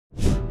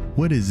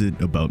What is it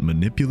about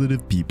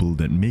manipulative people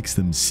that makes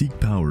them seek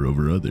power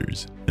over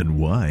others? And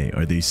why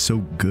are they so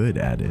good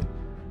at it?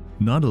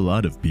 Not a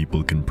lot of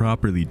people can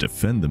properly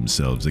defend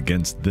themselves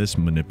against this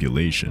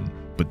manipulation,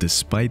 but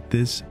despite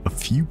this, a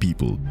few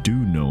people do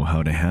know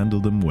how to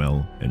handle them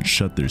well and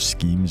shut their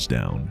schemes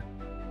down.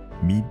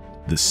 Meet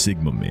the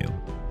Sigma male,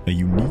 a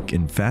unique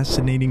and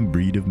fascinating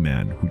breed of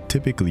man who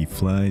typically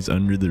flies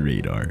under the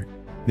radar.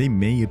 They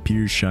may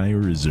appear shy or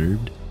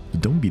reserved,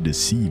 but don't be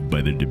deceived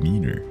by their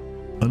demeanor.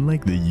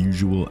 Unlike the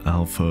usual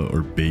alpha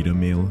or beta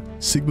male,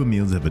 Sigma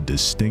males have a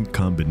distinct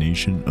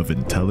combination of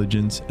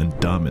intelligence and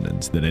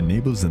dominance that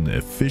enables them to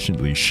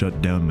efficiently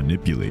shut down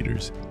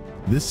manipulators.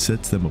 This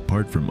sets them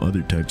apart from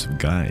other types of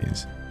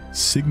guys.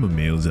 Sigma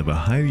males have a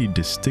highly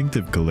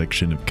distinctive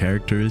collection of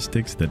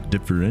characteristics that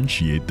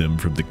differentiate them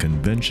from the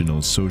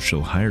conventional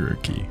social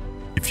hierarchy.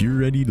 If you're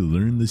ready to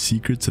learn the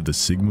secrets of the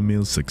Sigma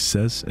male's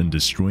success in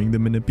destroying the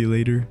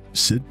manipulator,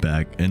 sit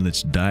back and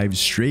let's dive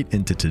straight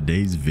into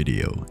today's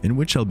video, in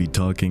which I'll be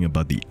talking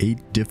about the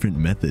 8 different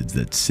methods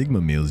that Sigma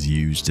males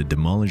use to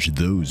demolish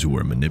those who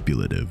are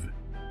manipulative.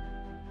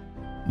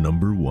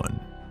 Number 1.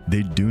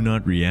 They do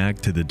not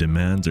react to the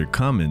demands or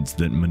comments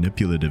that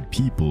manipulative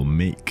people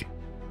make.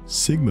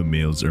 Sigma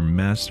males are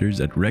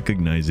masters at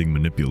recognizing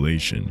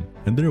manipulation,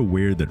 and they're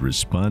aware that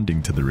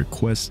responding to the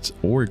requests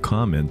or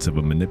comments of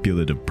a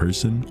manipulative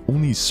person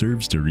only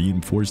serves to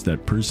reinforce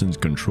that person's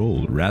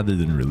control rather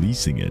than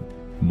releasing it.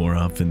 More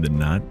often than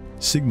not,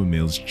 Sigma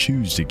males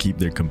choose to keep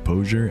their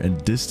composure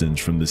and distance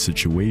from the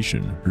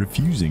situation,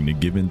 refusing to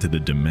give in to the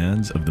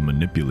demands of the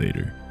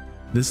manipulator.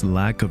 This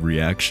lack of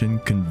reaction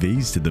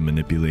conveys to the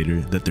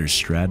manipulator that their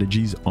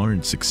strategies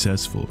aren't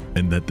successful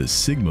and that the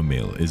Sigma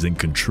male is in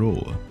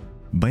control.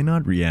 By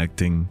not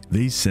reacting,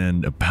 they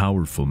send a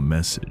powerful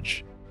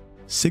message.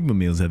 Sigma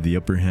males have the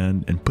upper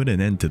hand and put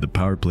an end to the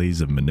power plays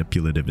of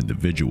manipulative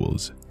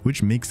individuals,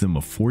 which makes them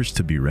a force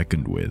to be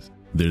reckoned with.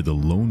 They're the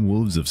lone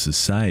wolves of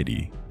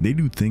society. They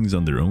do things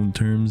on their own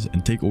terms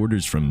and take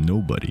orders from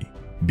nobody.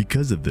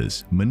 Because of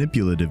this,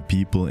 manipulative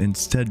people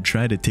instead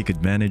try to take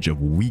advantage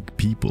of weak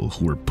people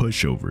who are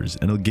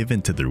pushovers and will give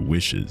in to their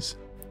wishes.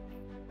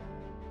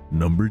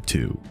 Number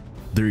 2.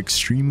 They're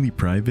extremely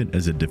private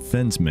as a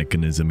defense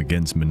mechanism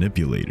against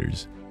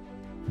manipulators.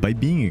 By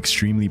being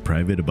extremely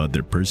private about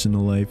their personal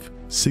life,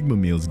 Sigma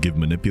males give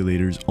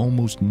manipulators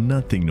almost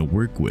nothing to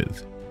work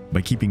with.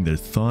 By keeping their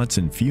thoughts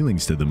and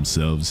feelings to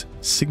themselves,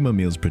 Sigma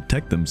males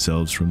protect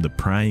themselves from the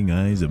prying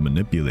eyes of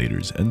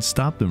manipulators and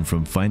stop them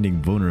from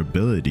finding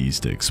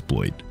vulnerabilities to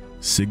exploit.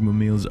 Sigma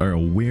males are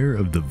aware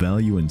of the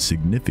value and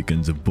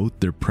significance of both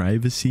their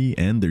privacy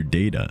and their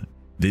data.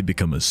 They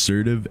become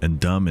assertive and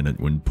dominant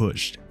when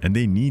pushed, and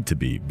they need to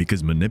be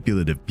because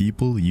manipulative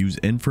people use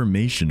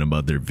information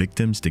about their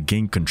victims to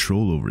gain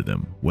control over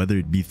them, whether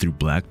it be through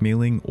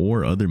blackmailing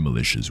or other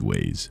malicious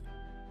ways.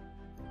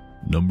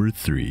 Number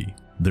 3.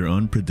 They're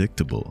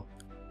unpredictable.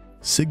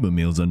 Sigma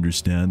males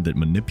understand that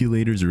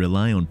manipulators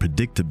rely on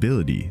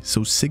predictability,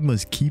 so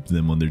Sigmas keep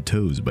them on their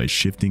toes by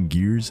shifting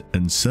gears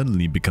and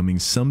suddenly becoming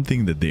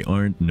something that they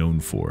aren't known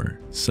for,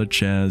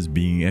 such as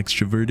being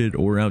extroverted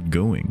or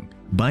outgoing.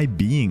 By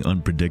being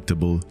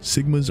unpredictable,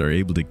 Sigmas are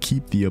able to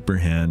keep the upper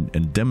hand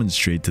and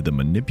demonstrate to the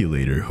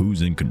manipulator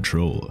who's in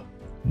control.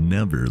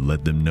 Never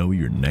let them know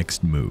your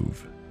next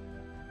move.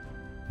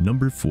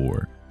 Number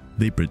 4.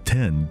 They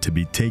pretend to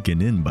be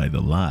taken in by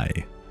the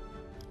lie.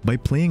 By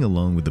playing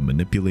along with the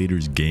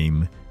manipulator's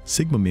game,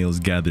 Sigma males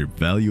gather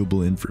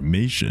valuable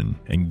information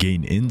and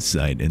gain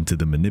insight into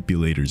the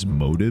manipulator's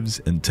motives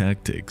and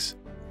tactics.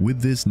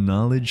 With this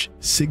knowledge,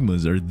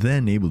 Sigmas are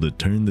then able to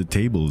turn the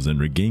tables and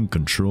regain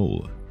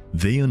control.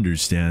 They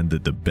understand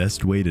that the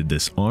best way to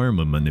disarm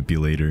a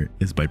manipulator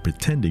is by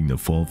pretending to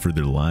fall for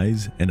their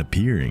lies and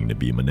appearing to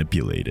be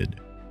manipulated.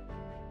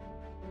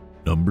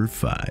 Number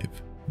 5.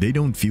 They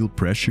don't feel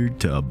pressured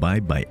to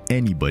abide by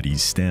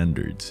anybody's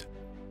standards.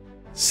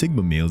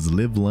 Sigma males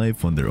live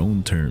life on their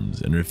own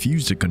terms and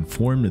refuse to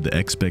conform to the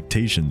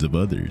expectations of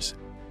others.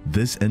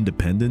 This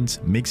independence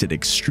makes it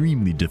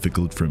extremely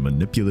difficult for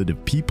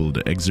manipulative people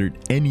to exert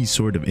any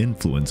sort of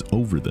influence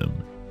over them.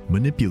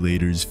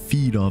 Manipulators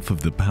feed off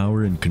of the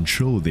power and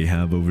control they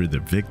have over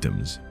their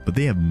victims, but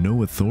they have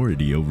no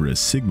authority over a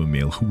Sigma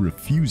male who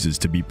refuses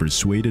to be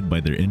persuaded by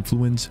their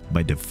influence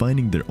by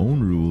defining their own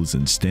rules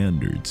and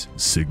standards.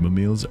 Sigma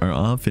males are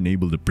often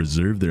able to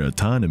preserve their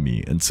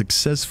autonomy and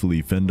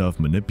successfully fend off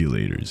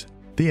manipulators.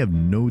 They have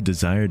no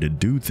desire to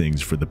do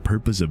things for the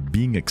purpose of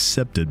being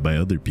accepted by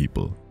other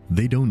people.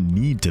 They don't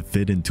need to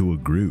fit into a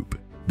group.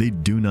 They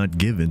do not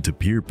give in to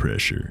peer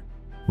pressure.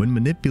 When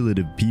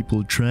manipulative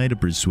people try to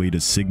persuade a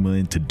Sigma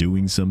into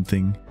doing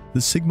something,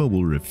 the Sigma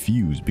will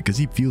refuse because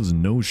he feels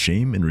no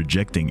shame in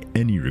rejecting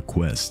any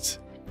requests.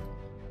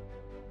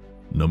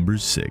 Number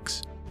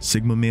 6.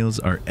 Sigma males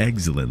are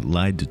excellent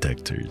lie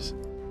detectors.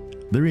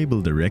 They're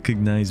able to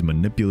recognize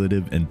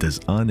manipulative and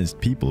dishonest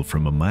people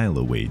from a mile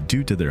away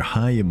due to their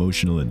high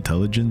emotional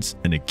intelligence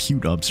and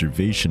acute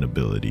observation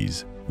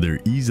abilities.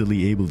 They're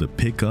easily able to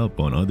pick up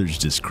on others'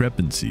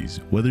 discrepancies,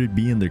 whether it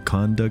be in their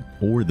conduct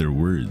or their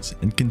words,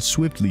 and can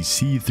swiftly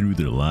see through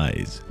their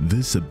lies.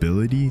 This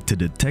ability to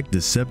detect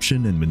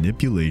deception and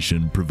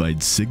manipulation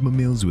provides Sigma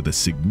males with a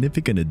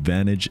significant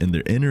advantage in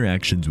their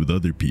interactions with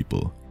other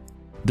people.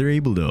 They're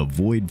able to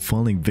avoid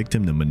falling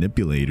victim to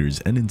manipulators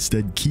and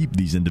instead keep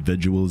these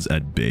individuals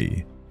at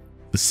bay.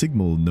 The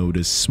Sigma will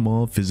notice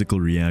small physical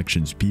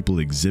reactions people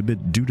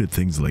exhibit due to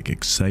things like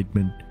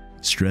excitement,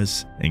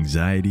 stress,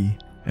 anxiety,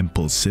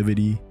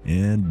 impulsivity,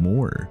 and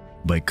more.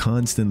 By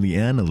constantly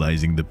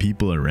analyzing the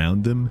people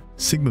around them,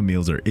 Sigma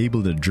males are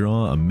able to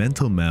draw a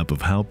mental map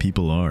of how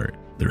people are,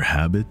 their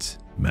habits,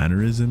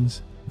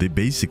 mannerisms. They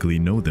basically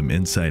know them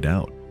inside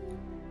out.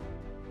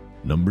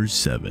 Number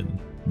 7.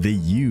 They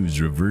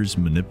use reverse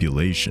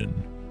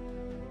manipulation.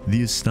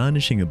 The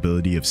astonishing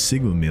ability of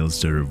Sigma males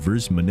to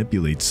reverse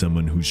manipulate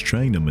someone who's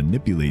trying to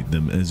manipulate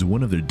them is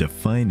one of their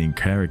defining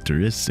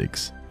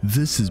characteristics.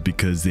 This is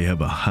because they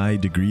have a high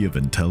degree of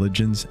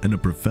intelligence and a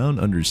profound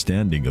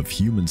understanding of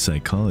human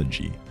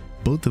psychology,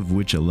 both of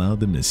which allow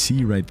them to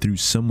see right through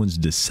someone's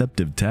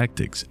deceptive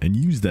tactics and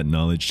use that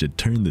knowledge to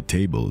turn the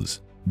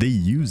tables. They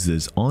use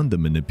this on the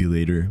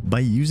manipulator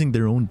by using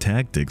their own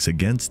tactics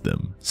against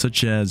them,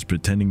 such as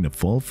pretending to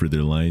fall for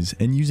their lies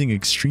and using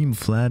extreme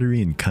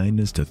flattery and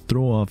kindness to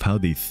throw off how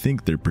they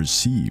think they're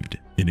perceived.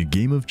 In a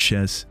game of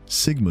chess,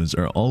 Sigmas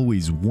are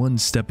always one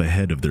step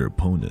ahead of their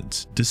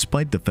opponents,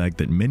 despite the fact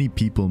that many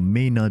people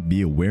may not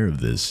be aware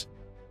of this.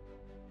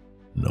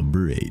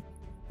 Number 8.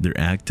 They're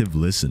active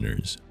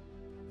listeners.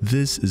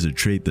 This is a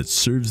trait that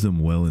serves them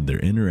well in their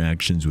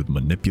interactions with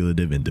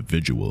manipulative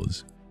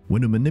individuals.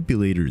 When a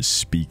manipulator is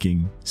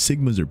speaking,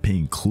 Sigmas are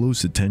paying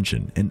close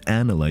attention and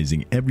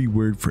analyzing every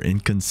word for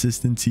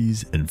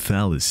inconsistencies and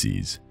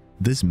fallacies.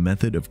 This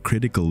method of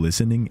critical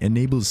listening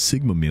enables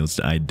Sigma males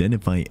to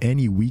identify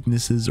any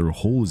weaknesses or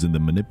holes in the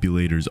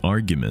manipulator's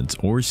arguments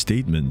or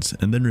statements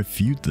and then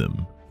refute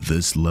them.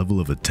 This level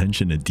of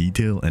attention to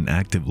detail and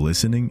active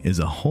listening is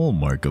a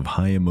hallmark of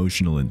high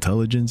emotional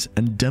intelligence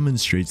and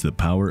demonstrates the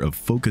power of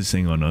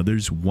focusing on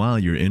others while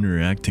you're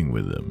interacting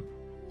with them.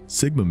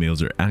 Sigma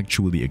males are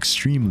actually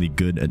extremely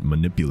good at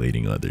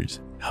manipulating others.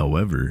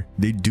 However,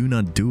 they do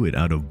not do it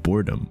out of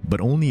boredom, but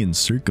only in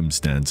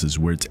circumstances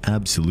where it's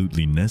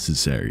absolutely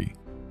necessary.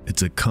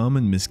 It's a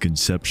common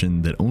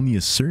misconception that only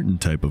a certain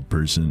type of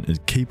person is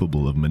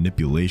capable of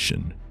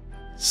manipulation.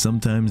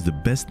 Sometimes the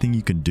best thing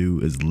you can do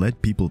is let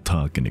people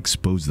talk and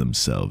expose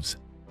themselves.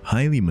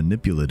 Highly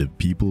manipulative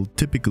people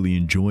typically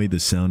enjoy the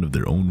sound of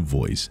their own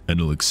voice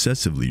and will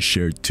excessively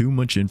share too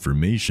much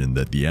information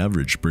that the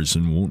average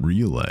person won't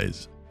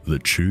realize. The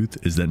truth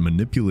is that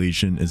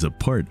manipulation is a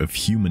part of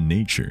human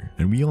nature,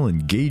 and we all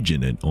engage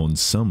in it on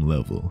some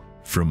level.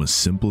 From a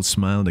simple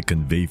smile to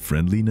convey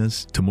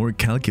friendliness to more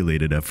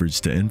calculated efforts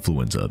to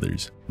influence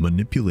others,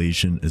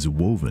 manipulation is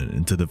woven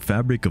into the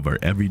fabric of our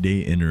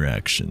everyday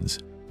interactions.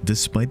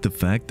 Despite the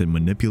fact that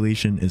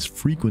manipulation is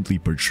frequently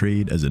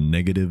portrayed as a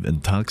negative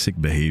and toxic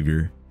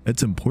behavior,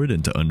 it's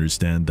important to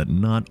understand that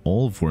not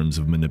all forms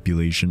of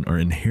manipulation are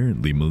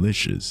inherently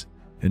malicious.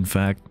 In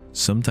fact,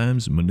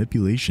 sometimes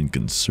manipulation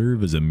can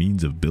serve as a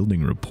means of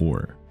building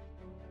rapport.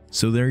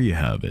 So there you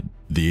have it,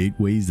 the 8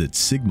 ways that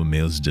Sigma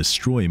males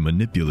destroy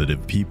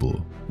manipulative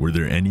people. Were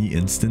there any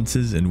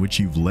instances in which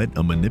you've let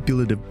a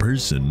manipulative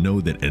person know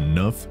that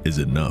enough is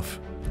enough?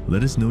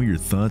 Let us know your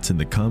thoughts in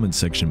the comment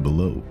section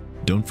below.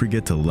 Don't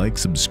forget to like,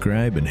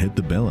 subscribe, and hit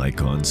the bell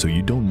icon so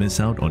you don't miss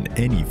out on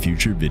any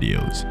future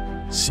videos.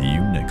 See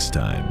you next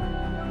time.